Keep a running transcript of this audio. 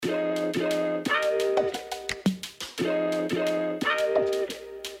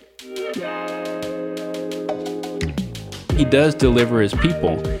he does deliver his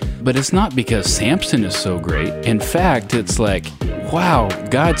people. But it's not because Samson is so great. In fact, it's like, wow,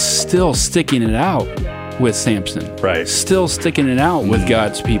 God's still sticking it out with Samson. Right. Still sticking it out with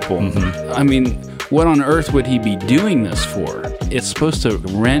God's people. I mean, what on earth would he be doing this for? It's supposed to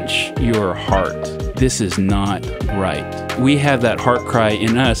wrench your heart. This is not right. We have that heart cry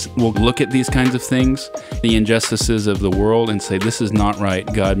in us. We'll look at these kinds of things, the injustices of the world, and say, this is not right.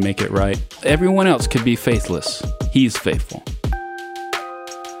 God, make it right. Everyone else could be faithless. He's faithful.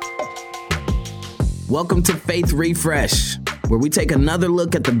 Welcome to Faith Refresh, where we take another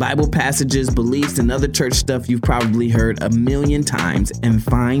look at the Bible passages, beliefs, and other church stuff you've probably heard a million times and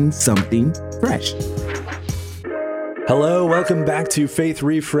find something fresh. Hello, welcome back to Faith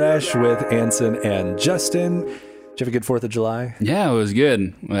Refresh with Anson and Justin. Did you have a good 4th of July? Yeah, it was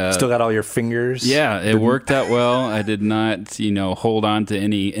good. Still got all your fingers? Yeah, it worked out well. I did not, hold on to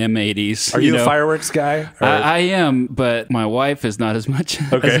any M80s. Are you a fireworks guy? I am, but my wife is not as much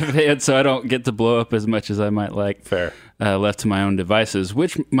as a fan, so I don't get to blow up as much as I might like. Fair. Left to my own devices,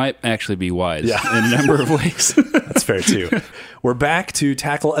 which might actually be wise in a number of ways. That's fair, too. We're back to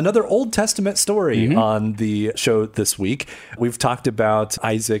tackle another Old Testament story on the show this week. We've talked about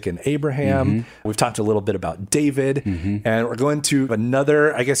Isaac and Abraham. We've talked a little bit about David. And we're going to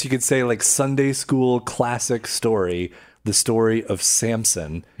another, I guess you could say, like Sunday school classic story, the story of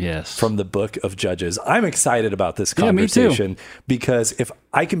Samson from the book of Judges. I'm excited about this conversation because if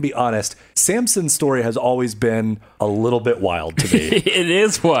I can be honest, Samson's story has always been a little bit wild to me. It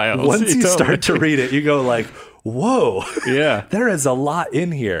is wild. Once you start to read it, you go like, whoa, there is a lot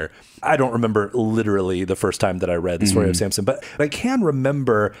in here. I don't remember literally the first time that I read the story of Samson, but I can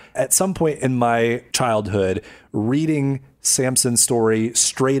remember at some point in my childhood reading Samson's story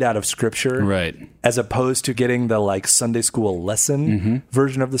straight out of scripture, as opposed to getting the like Sunday school lesson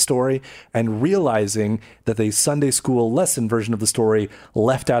version of the story and realizing that the Sunday school lesson version of the story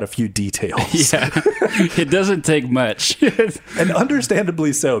left out a few details. It doesn't take much. And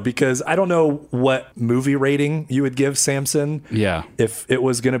understandably so, because I don't know what movie rating you would give Samson if it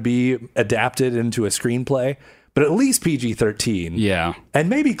was going to be adapted into a screenplay. But at least PG-13. Yeah. And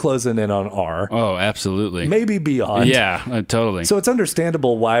maybe closing in on R. Oh, absolutely. Maybe beyond. Yeah, totally. So it's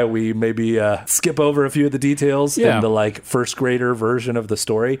understandable why we maybe skip over a few of the details in the like first grader version of the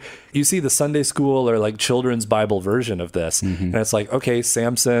story. You see the Sunday school or like children's Bible version of this. And it's like, okay,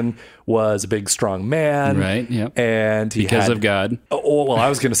 Samson was a big, strong man. Right, yep. And he because of God. Oh, well, I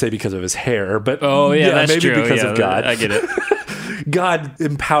was going to say because of his hair. But that's maybe true. because of God. I get it. God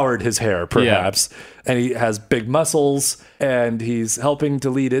empowered his hair, perhaps, and he has big muscles, and he's helping to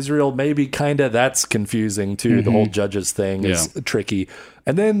lead Israel. Maybe kind of that's confusing, too. The whole Judges thing is tricky.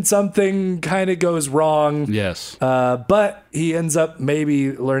 And then something kind of goes wrong. Yes. But he ends up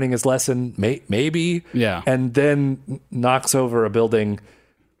maybe learning his lesson, maybe. Yeah. And then knocks over a building.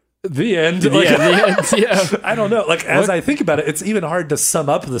 The end. The end. I don't know. Like, as I think about it, it's even hard to sum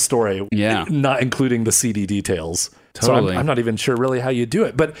up the story, not including the seedy details. Totally. So I'm not even sure really how you do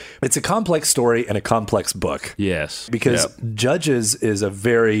it. But it's a complex story and a complex book. Yes. Because Judges is a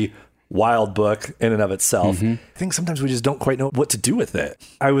very wild book in and of itself. I think sometimes we just don't quite know what to do with it.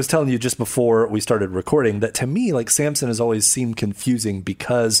 I was telling you just before we started recording that to me, like Samson has always seemed confusing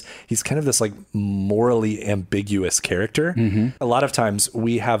because he's kind of this like morally ambiguous character. A lot of times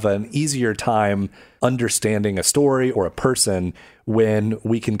we have an easier time understanding a story or a person when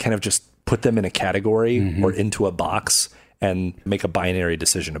we can kind of just put them in a category or into a box and make a binary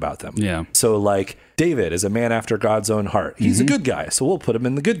decision about them. Yeah. So like David is a man after God's own heart. He's a good guy, so we'll put him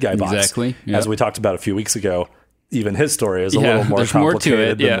in the good guy box. Exactly. Yep. As we talked about a few weeks ago, even his story is a little more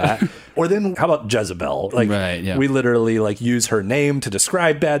complicated than that. Or then how about Jezebel? Like we literally like use her name to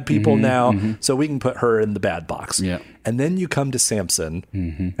describe bad people now, so we can put her in the bad box. Yeah. And then you come to Samson,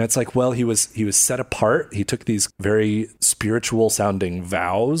 and it's like, well, he was set apart. He took these very spiritual sounding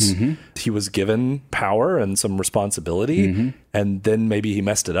vows. He was given power and some responsibility, and then maybe he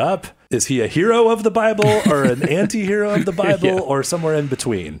messed it up. Is he a hero of the Bible or an anti-hero of the Bible or somewhere in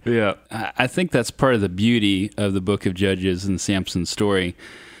between? Yeah. I think that's part of the beauty of the book of Judges and Samson's story.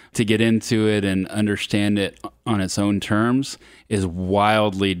 To get into it and understand it on its own terms is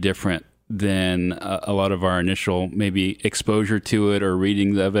wildly different than a lot of our initial maybe exposure to it or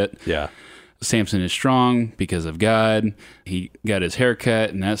readings of it. Yeah. Samson is strong because of God. He got his hair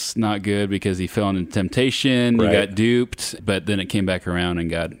cut, and that's not good because he fell into temptation. Right. He got duped, but then it came back around and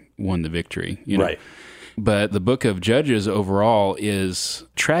God won the victory. You know? Right. But the book of Judges overall is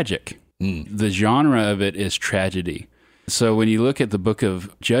tragic. The genre of it is tragedy. So when you look at the book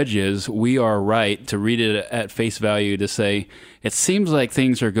of Judges, we are right to read it at face value to say, it seems like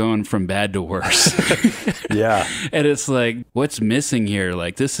things are going from bad to worse. Yeah. And it's like, what's missing here?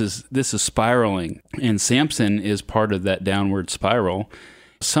 Like this is spiraling. And Samson is part of that downward spiral.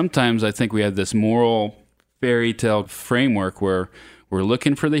 Sometimes I think we have this moral fairy tale framework where we're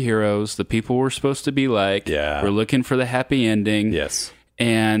looking for the heroes, the people we're supposed to be like. Yeah. We're looking for the happy ending. Yes.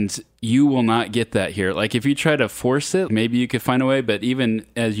 And you will not get that here. Like if you try to force it, maybe you could find a way. But even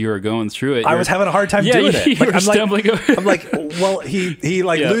as you were going through it, I was having a hard time doing it. Like, I'm like, well, he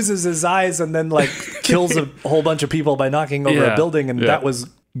loses his eyes and then like kills a whole bunch of people by knocking over a building, and that was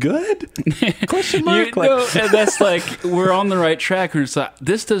good? Question mark. And that's like we're on the right track. And it's like,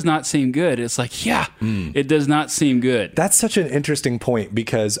 this does not seem good. It's like, it does not seem good. That's such an interesting point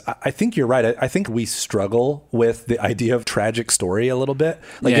because I think you're right. I think we struggle with the idea of tragic story a little bit.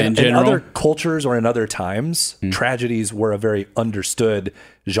 Like in other cultures or in other times, tragedies were a very understood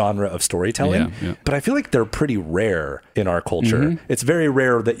genre of storytelling. But I feel like they're pretty rare in our culture. It's very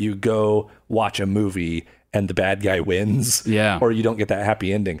rare that you go watch a movie and the bad guy wins, or you don't get that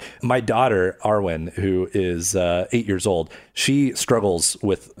happy ending. My daughter, Arwen, who is 8 years old, she struggles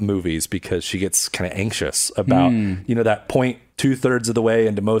with movies because she gets kind of anxious about, that point 2/3 of the way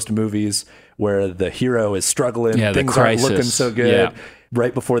into most movies where the hero is struggling, things aren't looking so good,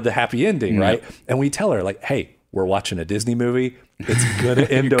 right before the happy ending, right? And we tell her, like, hey, we're watching a Disney movie. It's going to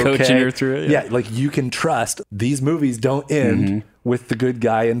end okay. Coaching her through it. Yeah, like you can trust these movies don't end with the good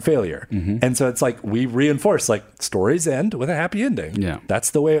guy in failure. And so it's like we reinforce like stories end with a happy ending. Yeah.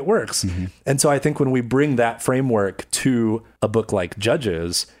 That's the way it works. And so I think when we bring that framework to a book like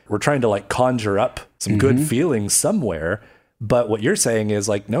Judges, we're trying to like conjure up some good feelings somewhere. But what you're saying is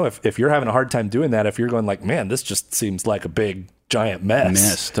like, no, if you're having a hard time doing that, if you're going like, man, this just seems like a big giant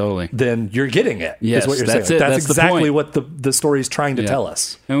mess, totally, then you're getting it. Yes, is what you're that's saying. it. That's exactly the what the story's trying to tell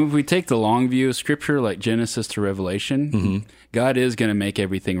us. And if we take the long view of Scripture, like Genesis to Revelation, God is going to make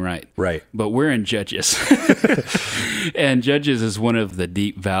everything right. Right. But we're in Judges. And Judges is one of the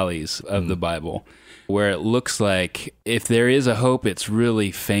deep valleys of the Bible, where it looks like if there is a hope, it's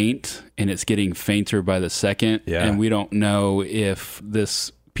really faint, and it's getting fainter by the second. Yeah. And we don't know if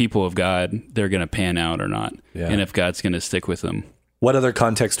this people of God, they're going to pan out or not, and if God's going to stick with them. What other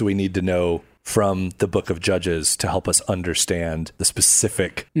context do we need to know from the book of Judges to help us understand the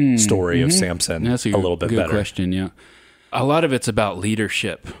specific story of Samson That's a little bit good better? Question, yeah. A lot of it's about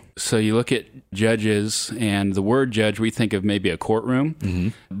leadership. So you look at Judges, and the word judge, we think of maybe a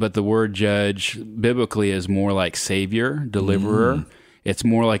courtroom, but the word judge biblically is more like savior, deliverer. It's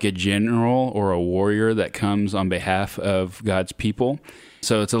more like a general or a warrior that comes on behalf of God's people.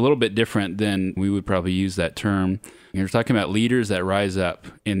 So it's a little bit different than we would probably use that term. You're talking about leaders that rise up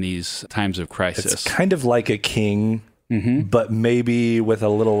in these times of crisis. It's kind of like a king, but maybe with a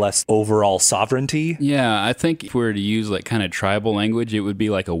little less overall sovereignty. Yeah, I think if we were to use like kind of tribal language, it would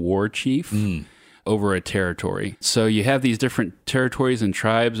be like a war chief over a territory. So you have these different territories and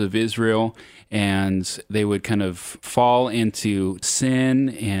tribes of Israel, and they would kind of fall into sin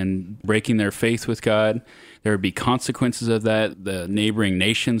and breaking their faith with God. There would be consequences of that. The neighboring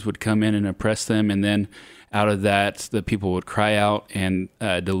nations would come in and oppress them, and then out of that, the people would cry out, and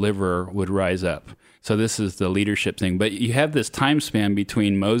a deliverer would rise up. So this is the leadership thing. But you have this time span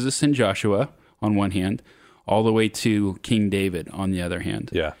between Moses and Joshua on one hand, all the way to King David on the other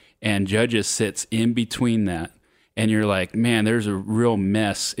hand. Yeah. And Judges sits in between that. And you're like, man, there's a real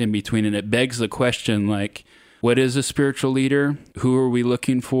mess in between. And it begs the question, like, what is a spiritual leader? Who are we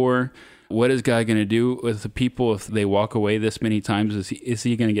looking for? What is God going to do with the people if they walk away this many times? Is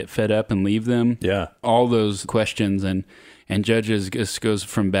he going to get fed up and leave them? Yeah. All those questions. And Judges just goes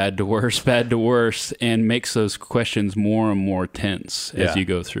from bad to worse, and makes those questions more and more tense as you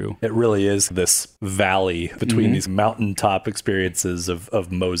go through. It really is this valley between these mountaintop experiences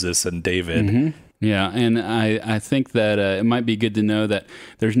of Moses and David. Yeah, and I think that it might be good to know that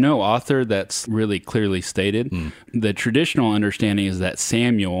there's no author that's really clearly stated. The traditional understanding is that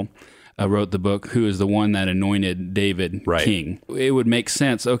Samuel wrote the book, who is the one that anointed David king. It would make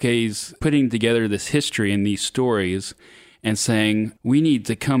sense. Okay, he's putting together this history and these stories and saying, we need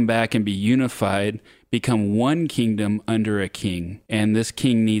to come back and be unified, become one kingdom under a king. And this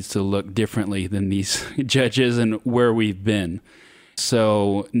king needs to look differently than these judges and where we've been.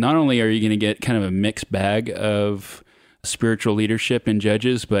 So not only are you going to get kind of a mixed bag of spiritual leadership in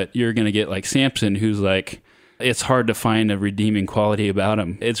Judges, but you're going to get like Samson, who's like, it's hard to find a redeeming quality about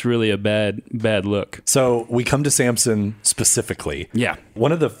him. It's really a bad look. So we come to Samson specifically. Yeah.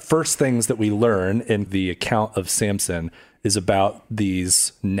 One of the first things that we learn in the account of Samson is about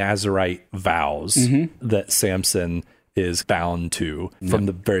these Nazirite vows that Samson is bound to from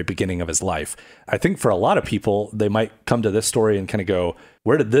the very beginning of his life. I think for a lot of people, they might come to this story and kind of go,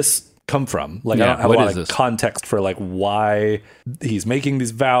 where did this come from? Like, I don't have a lot of context for like why he's making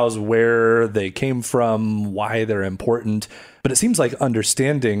these vows, where they came from, why they're important. But it seems like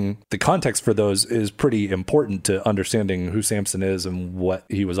understanding the context for those is pretty important to understanding who Samson is and what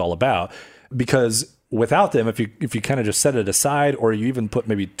he was all about. Because without them, if you kind of just set it aside, or you even put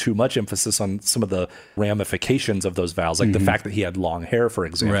maybe too much emphasis on some of the ramifications of those vows, like the fact that he had long hair, for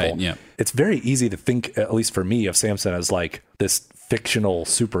example, it's very easy to think, at least for me, of Samson as like this fictional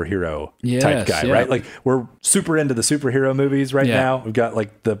superhero type guy, right? Like, we're super into the superhero movies right now. We've got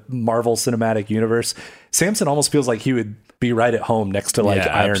like the Marvel Cinematic Universe. Samson almost feels like he would be right at home next to like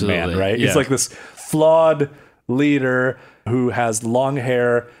Iron Man, right? He's like this flawed leader who has long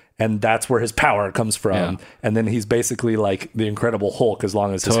hair, and that's where his power comes from. And then he's basically like the Incredible Hulk as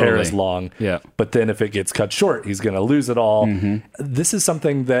long as his hair is long. But then if it gets cut short, he's going to lose it all. This is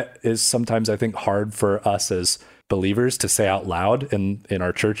something that is sometimes, I think, hard for us as believers to say out loud in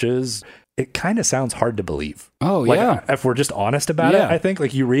our churches. It kind of sounds hard to believe. If we're just honest about it, I think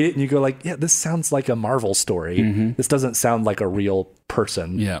like you read it and you go like, this sounds like a Marvel story. This doesn't sound like a real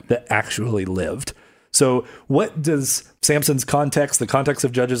person that actually lived. So what does Samson's context, the context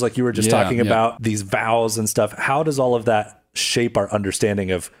of Judges, like you were just talking about, these vows and stuff, how does all of that shape our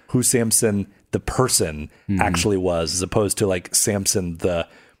understanding of who Samson, the person, actually was, as opposed to like Samson, the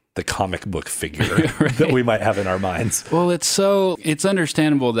comic book figure that we might have in our minds? Well, it's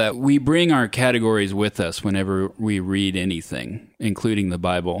understandable that we bring our categories with us whenever we read anything, including the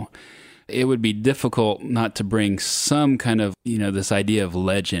Bible. It would be difficult not to bring some kind of, this idea of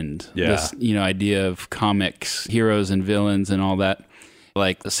legend, this, idea of comics, heroes and villains and all that.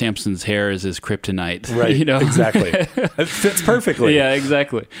 Like Samson's hair is his kryptonite. Right, exactly. It fits perfectly. Yeah,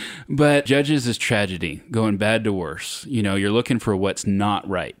 exactly. But Judges is tragedy, going bad to worse. You're looking for what's not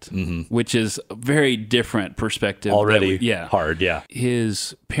right, which is a very different perspective. Already hard,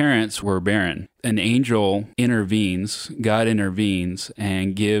 His parents were barren. An angel intervenes, God intervenes,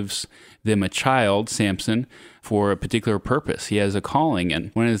 and gives them a child, Samson, for a particular purpose. He has a calling, and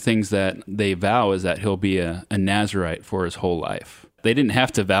one of the things that they vow is that he'll be a Nazirite for his whole life. They didn't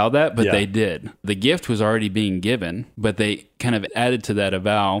have to vow that, but they did. The gift was already being given, but they kind of added to that a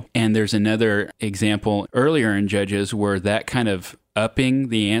vow. And there's another example earlier in Judges where that kind of upping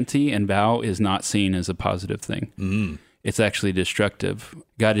the ante and vow is not seen as a positive thing. It's actually destructive.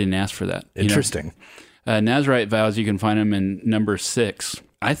 God didn't ask for that. Interesting. Nazirite vows, you can find them in Numbers 6.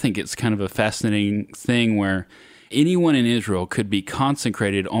 I think it's kind of a fascinating thing where anyone in Israel could be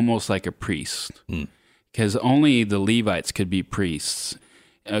consecrated almost like a priest. Because only the Levites could be priests,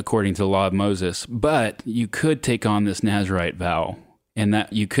 according to the law of Moses. But you could take on this Nazirite vow, and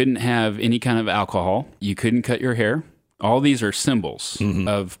that you couldn't have any kind of alcohol. You couldn't cut your hair. All these are symbols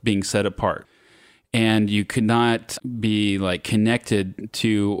of being set apart. And you could not be like connected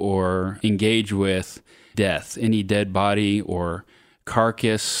to or engage with death. Any dead body or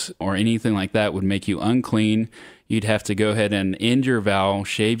carcass or anything like that would make you unclean. You'd have to go ahead and end your vow,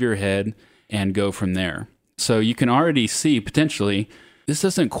 shave your head, and go from there. So you can already see potentially this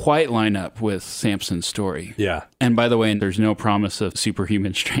doesn't quite line up with Samson's story. Yeah. And by the way, there's no promise of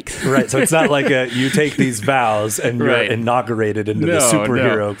superhuman strength. Right. So it's not like you take these vows and you're inaugurated into the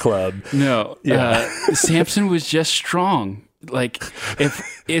superhero club. No. Yeah. Samson was just strong. Like,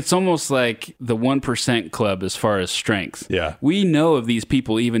 if it's almost like the 1% club as far as strength. Yeah. We know of these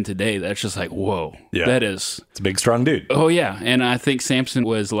people even today that's just like, whoa, it's a big, strong dude. Oh, yeah. And I think Samson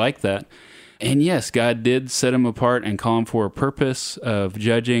was like that. And yes, God did set him apart and call him for a purpose of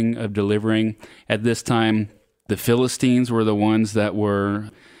judging, of delivering. At this time, the Philistines were the ones that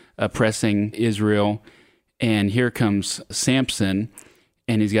were oppressing Israel. And here comes Samson,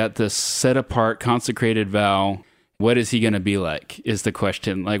 and he's got this set apart, consecrated vow. What is he going to be like is the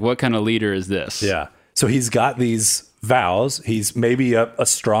question. Like, what kind of leader is this? Yeah. So he's got these vows. He's maybe a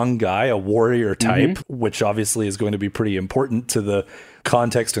strong guy, a warrior type, which obviously is going to be pretty important to the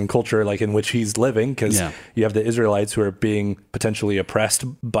context and culture like in which he's living, because you have the Israelites who are being potentially oppressed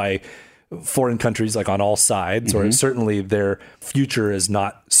by foreign countries like on all sides, or certainly their future is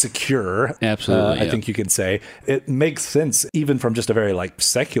not secure. Absolutely. I think you could say it makes sense even from just a very like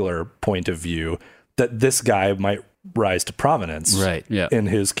secular point of view that this guy might rise to prominence in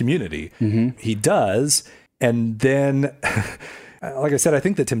his community. He does. And then, like I said, I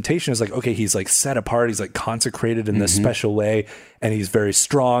think the temptation is like, okay, he's like set apart. He's like consecrated in this special way, and he's very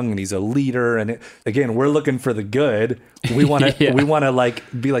strong and he's a leader. And again, we're looking for the good. We want to, we want to like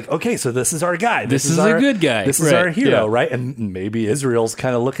be like, okay, so this is our guy. This is a good guy. This is our hero. Right. And maybe Israel's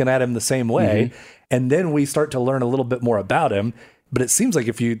kind of looking at him the same way. And then we start to learn a little bit more about him. But it seems like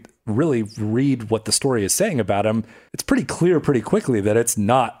if you really read what the story is saying about him, it's pretty clear pretty quickly that it's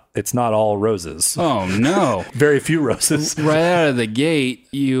not all roses. Oh, no. Very few roses. Right out of the gate,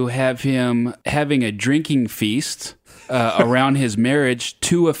 you have him having a drinking feast around his marriage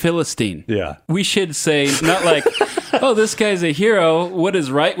to a Philistine. Yeah. We should say, not like, oh, this guy's a hero. What is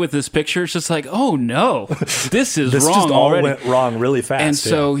right with this picture? It's just like, oh, no, this is This wrong just all already. went wrong really fast. And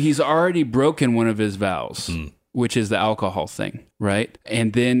so he's already broken one of his vows, which is the alcohol thing, right?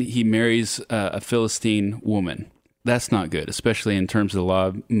 And then he marries a Philistine woman. That's not good, especially in terms of the law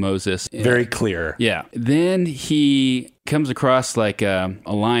of Moses. Very clear. Yeah. Then he comes across like a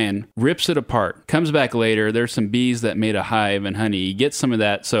lion, rips it apart, comes back later. There's some bees that made a hive and honey. He gets some of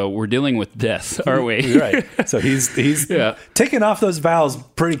that. So we're dealing with death, aren't we? Right. So he's taking off those vows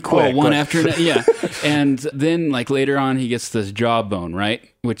pretty quick. Oh, one after another. Yeah. And then like later on, he gets this jawbone, right?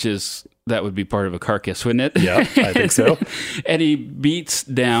 Which is... that would be part of a carcass, wouldn't it? Yeah, I think so. And he beats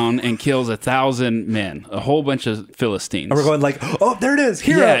down and kills 1,000 men, a whole bunch of Philistines. And we're going like, oh, there it is.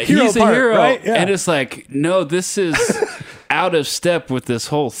 Hero, yeah, hero he's part, a hero. right? Yeah. And it's like, no, this is out of step with this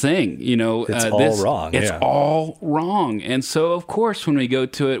whole thing. You know, It's all wrong. It's yeah. all wrong. And so, of course, when we go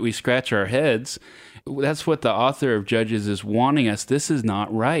to it, we scratch our heads. That's what the author of Judges is wanting us. This is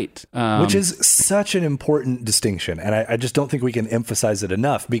not right. Which is such an important distinction. And I just don't think we can emphasize it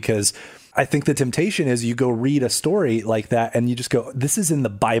enough, because I think the temptation is you go read a story like that and you just go, this is in the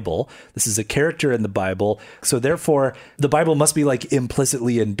Bible. This is a character in the Bible. So therefore, the Bible must be like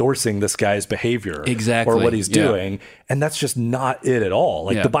implicitly endorsing this guy's behavior. Exactly. Or what he's Yeah. doing. And that's just not it at all.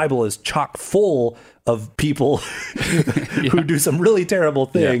 Like the Bible is chock full of people who do some really terrible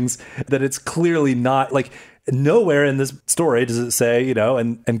things that it's clearly not like... Nowhere in this story does it say, you know,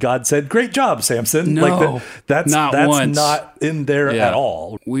 and God said, "Great job, Samson." No, like that's once. not in there at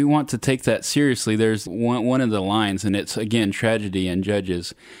all. We want to take that seriously. There's one of the lines, and it's, again, tragedy in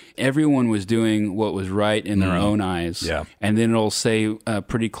Judges. Everyone was doing what was right in their own eyes. Yeah. And then it'll say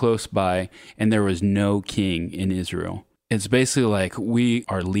pretty close by, and there was no king in Israel. It's basically like we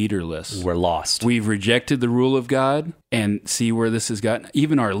are leaderless. We're lost. We've rejected the rule of God, and see where this has gotten.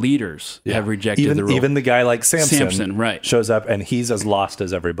 Even our leaders have rejected the rule. Even the guy like Samson right. shows up, and he's as lost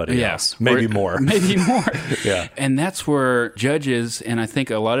as everybody else. Maybe more. Maybe more. Yeah. And that's where Judges, and I think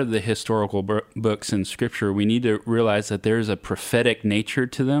a lot of the historical books in Scripture, we need to realize that there's a prophetic nature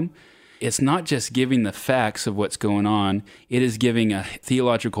to them. It's not just giving the facts of what's going on. It is giving a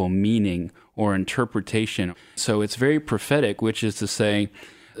theological meaning or interpretation. So it's very prophetic, which is to say,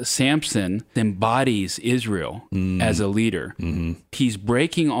 Samson embodies Israel as a leader. Mm-hmm. He's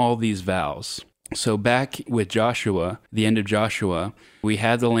breaking all these vows. So back with Joshua, the end of Joshua, we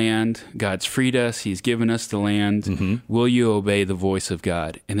had the land. God's freed us. He's given us the land. Mm-hmm. Will you obey the voice of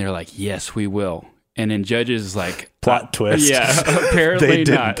God? And they're like, yes, we will. And in Judges, is like... Plot twist. Yeah, apparently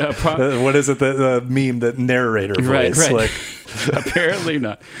not. What is it, the meme, the narrator voice? Right. Like... Apparently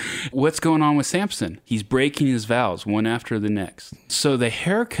not. What's going on with Samson? He's breaking his vows one after the next. So the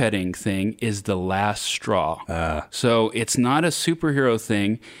haircutting thing is the last straw. So it's not a superhero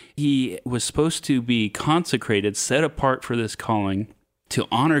thing. He was supposed to be consecrated, set apart for this calling, to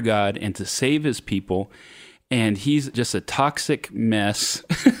honor God and to save his people. And he's just a toxic mess.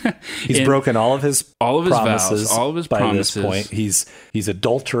 He's broken all of his promises, vows, all of his by promises. this point. He's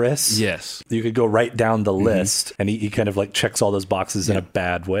adulterous. Yes. You could go right down the list, and he kind of like checks all those boxes in a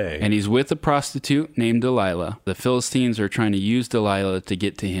bad way. And he's with a prostitute named Delilah. The Philistines are trying to use Delilah to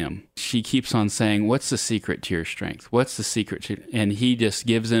get to him. She keeps on saying, what's the secret to your strength? What's the secret to... And he just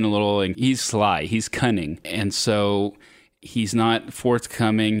gives in a little, and he's sly, he's cunning. And so... he's not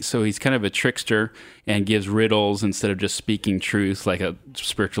forthcoming, so he's kind of a trickster and gives riddles instead of just speaking truth like a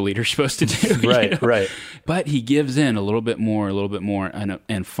spiritual leader's supposed to do. Right, right. But he gives in a little bit more,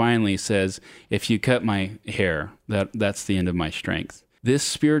 and finally says, if you cut my hair, that's the end of my strength. This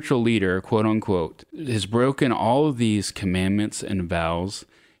spiritual leader, quote unquote, has broken all of these commandments and vows.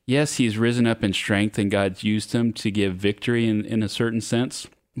 Yes, he's risen up in strength, and God's used him to give victory in a certain sense.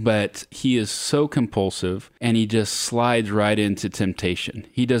 But he is so compulsive, and he just slides right into temptation.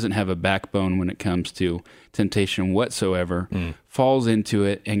 He doesn't have a backbone when it comes to temptation whatsoever, falls into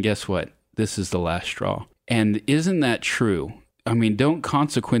it, and guess what? This is the last straw. And isn't that true? I mean, don't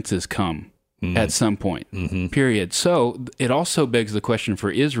consequences come at some point, period. So it also begs the question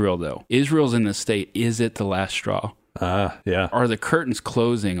for Israel, though. Israel's in this state. Is it the last straw? Yeah. Are the curtains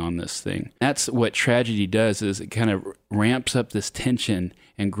closing on this thing? That's what tragedy does, is it kind of ramps up this tension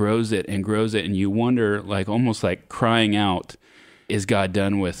and grows it, and you wonder, like almost like crying out, is God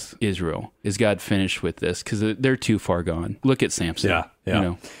done with Israel? Is God finished with this? Because they're too far gone. Look at Samson. Yeah. You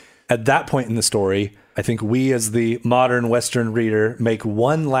know? At that point in the story, I think we as the modern Western reader make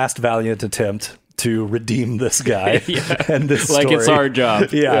one last valiant attempt to redeem this guy and this story. Like it's our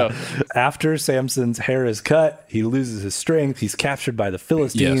job. Yeah. After Samson's hair is cut, he loses his strength. He's captured by the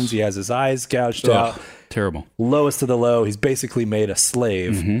Philistines. Yes. He has his eyes gouged out. Terrible. Lowest of the low. He's basically made a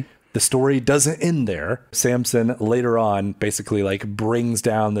slave. The story doesn't end there. Samson later on basically like brings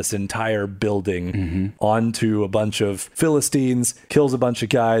down this entire building onto a bunch of Philistines, kills a bunch of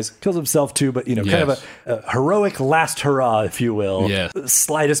guys, kills himself too, but kind of a heroic last hurrah, if you will. Yes.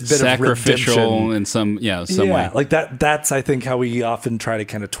 Slightest bit sacrificial of redemption. in some way. Like that's I think how we often try to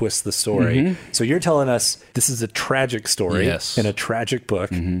kind of twist the story. So you're telling us this is a tragic story in a tragic book.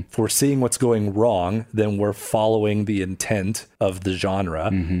 If we're seeing what's going wrong, then we're following the intent of the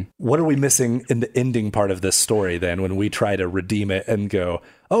genre. What are we missing in the ending part of this story then when we try to redeem it and go,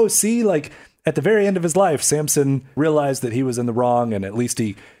 oh, see, like at the very end of his life, Samson realized that he was in the wrong and at least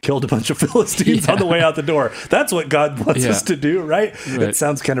he killed a bunch of Philistines on the way out the door. That's what God wants us to do, right? It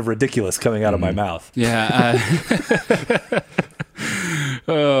sounds kind of ridiculous coming out of my mouth. Yeah.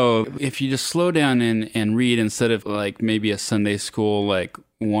 If you just slow down and read instead of like maybe a Sunday school, like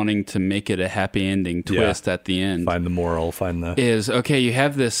wanting to make it a happy ending twist at the end. Find the moral, you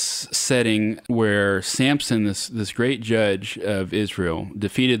have this setting where Samson, this great judge of Israel,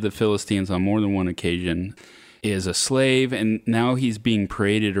 defeated the Philistines on more than one occasion, is a slave, and now he's being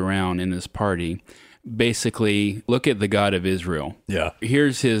paraded around in this party. Basically, look at the God of Israel. Yeah.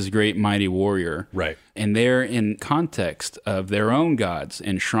 Here's his great mighty warrior. Right. And they're in context of their own gods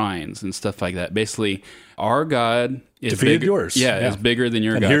and shrines and stuff like that. Basically, our God is defeated bigger, yours. is bigger than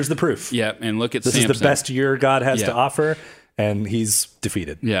your God. And here's the proof. Yeah, and look at this Samson. Is the best your God has to offer, and he's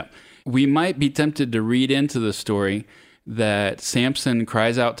defeated. Yeah. We might be tempted to read into the story that Samson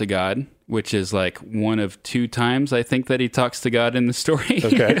cries out to God, which is like one of two times I think that he talks to God in the story.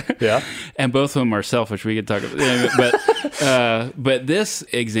 Okay. Yeah. And both of them are selfish. We could talk about but this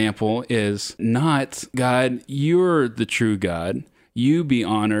example is not, God, you're the true God. You be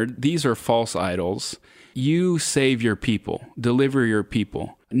honored. These are false idols. You save your people. Deliver your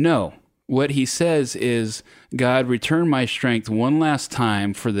people. No. What he says is, God, return my strength one last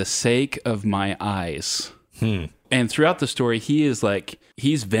time for the sake of my eyes. And throughout the story, he's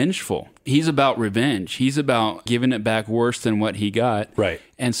vengeful. He's about revenge. He's about giving it back worse than what he got. Right.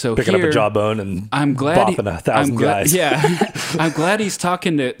 And so picking up a jawbone and bopping 1,000 guys. Yeah. I'm glad he's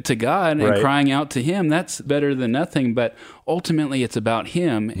talking to God and crying out to him. That's better than nothing. But ultimately, it's about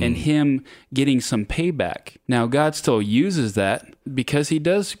him and him getting some payback. Now, God still uses that because he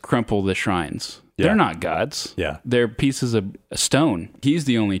does crumple the shrines. Yeah. They're not gods. Yeah. They're pieces of stone. He's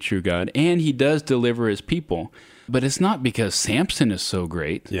the only true God. And he does deliver his people. But it's not because Samson is so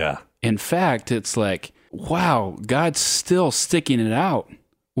great. Yeah. In fact, it's like, wow, God's still sticking it out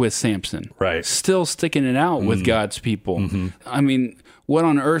with Samson. Right. Still sticking it out with God's people. I mean, what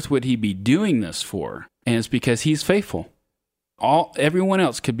on earth would he be doing this for? And it's because he's faithful. Everyone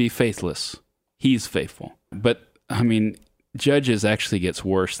else could be faithless. He's faithful. But, I mean, Judges actually gets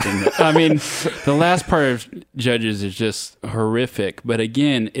worse than that. I mean, the last part of Judges is just horrific. But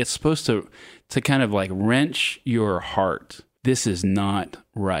again, it's supposed to kind of like wrench your heart. This is not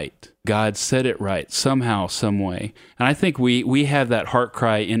right. God said it right somehow, some way. And I think we have that heart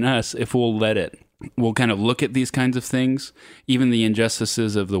cry in us if we'll let it. We'll kind of look at these kinds of things, even the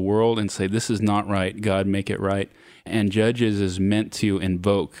injustices of the world, and say, this is not right. God, make it right. And Judges is meant to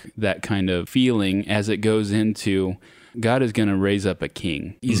invoke that kind of feeling as it goes into God is going to raise up a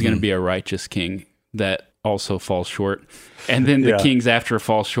king. He's going to be a righteous king that also falls short. And then the kings after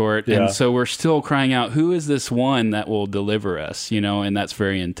fall short. And so we're still crying out, who is this one that will deliver us? And that's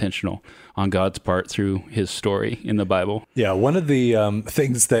very intentional on God's part through his story in the Bible. Yeah, one of the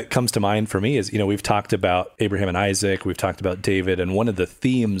things that comes to mind for me is, we've talked about Abraham and Isaac, we've talked about David, and one of the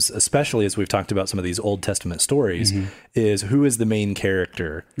themes, especially as we've talked about some of these Old Testament stories, is who is the main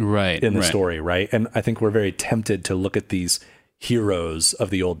character in the story, right? And I think we're very tempted to look at these heroes of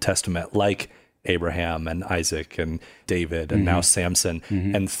the Old Testament, like Abraham and Isaac and David and now Samson,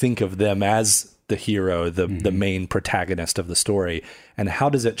 and think of them as the hero, the main protagonist of the story. And how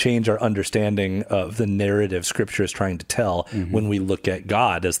does it change our understanding of the narrative Scripture is trying to tell when we look at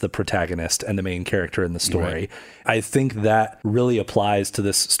God as the protagonist and the main character in the story? Right. I think that really applies to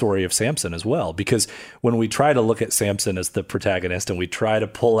this story of Samson as well, because when we try to look at Samson as the protagonist and we try to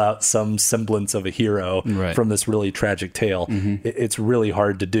pull out some semblance of a hero from this really tragic tale, it's really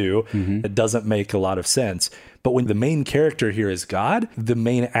hard to do. It doesn't make a lot of sense. But when the main character here is God, the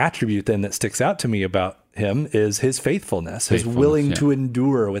main attribute then that sticks out to me about him is his faithfulness, his willing to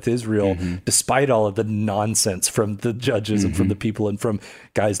endure with Israel, despite all of the nonsense from the judges and from the people and from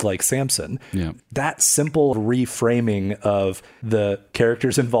guys like Samson. Yeah. That simple reframing of the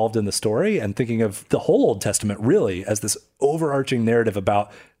characters involved in the story and thinking of the whole Old Testament really as this overarching narrative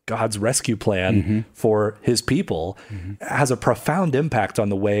about God's rescue plan for his people has a profound impact on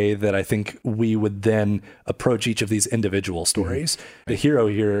the way that I think we would then approach each of these individual stories. The hero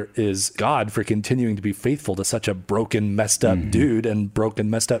here is God for continuing to be faithful to such a broken, messed up dude and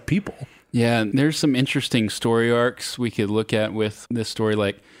broken, messed up people. Yeah, there's some interesting story arcs we could look at with this story,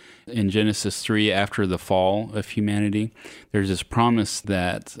 like in Genesis 3, after the fall of humanity, there's this promise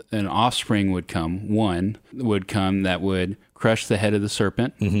that an offspring would come, one would come that would crush the head of the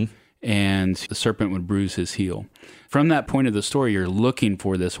serpent, and the serpent would bruise his heel. From that point of the story, you're looking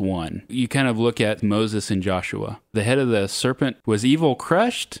for this one. You kind of look at Moses and Joshua. The head of the serpent was evil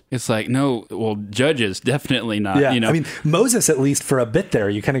crushed. It's like, no, well, Judges, definitely not. Yeah, you know? I mean, Moses, at least for a bit there,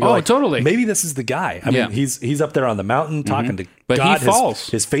 you kind of go, like, totally. Maybe this is the guy. I mean, he's up there on the mountain talking to but God. He falls.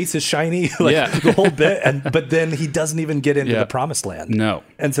 His face is shiny, the whole bit. But then he doesn't even get into the promised land. No.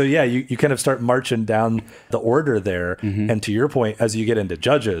 And so, you kind of start marching down the order there. And to your point, as you get into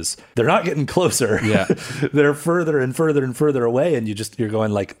Judges, they're not getting closer. Yeah. They're further and further and further away. And you're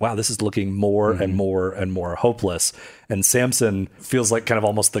going like, wow, this is looking more and more and more hopeless. And Samson feels like kind of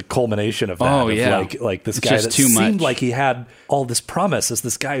almost the culmination of that. Oh, yeah. Like this It's guy just that too seemed much. like he had all this promise as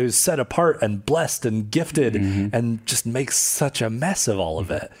this guy who's set apart and blessed and gifted and just makes such a mess of all of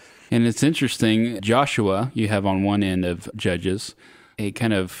it. And it's interesting, Joshua, you have on one end of Judges, a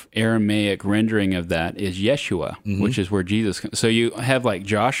kind of Aramaic rendering of that is Yeshua, which is where Jesus comes. So you have like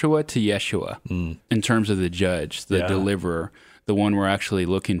Joshua to Yeshua in terms of the judge, the deliverer, the one we're actually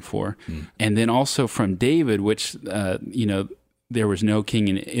looking for. And then also from David, which, there was no king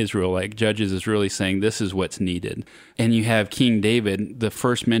in Israel. Like Judges is really saying this is what's needed. And you have King David, the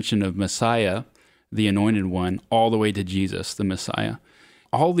first mention of Messiah, the anointed one, all the way to Jesus, the Messiah.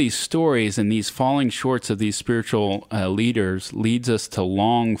 All these stories and these falling shorts of these spiritual leaders leads us to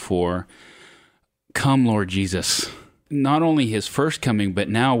long for, come Lord Jesus. Not only his first coming, but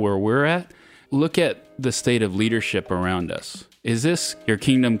now where we're at, look at the state of leadership around us. Is this your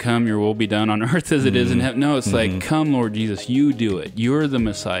kingdom come, your will be done on earth as it is in heaven? No, it's like, come Lord Jesus, you do it. You're the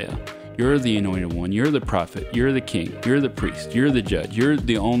Messiah. You're the anointed one. You're the prophet. You're the king. You're the priest. You're the judge. You're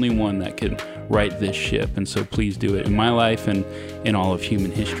the only one that can right this ship. And so please do it in my life and in all of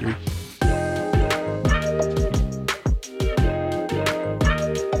human history.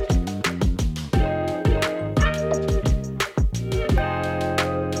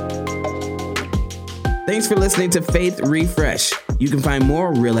 Thanks for listening to Faith Refresh. You can find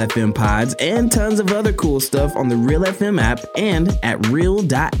more Real FM pods and tons of other cool stuff on the Real FM app and at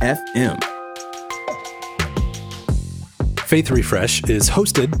real.fm. Faith Refresh is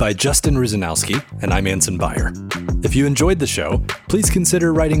hosted by Justin Ruzanowski, and I'm Anson Beyer. If you enjoyed the show, please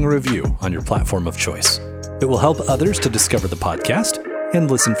consider writing a review on your platform of choice. It will help others to discover the podcast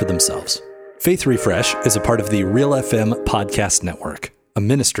and listen for themselves. Faith Refresh is a part of the Real FM Podcast Network, a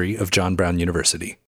ministry of John Brown University.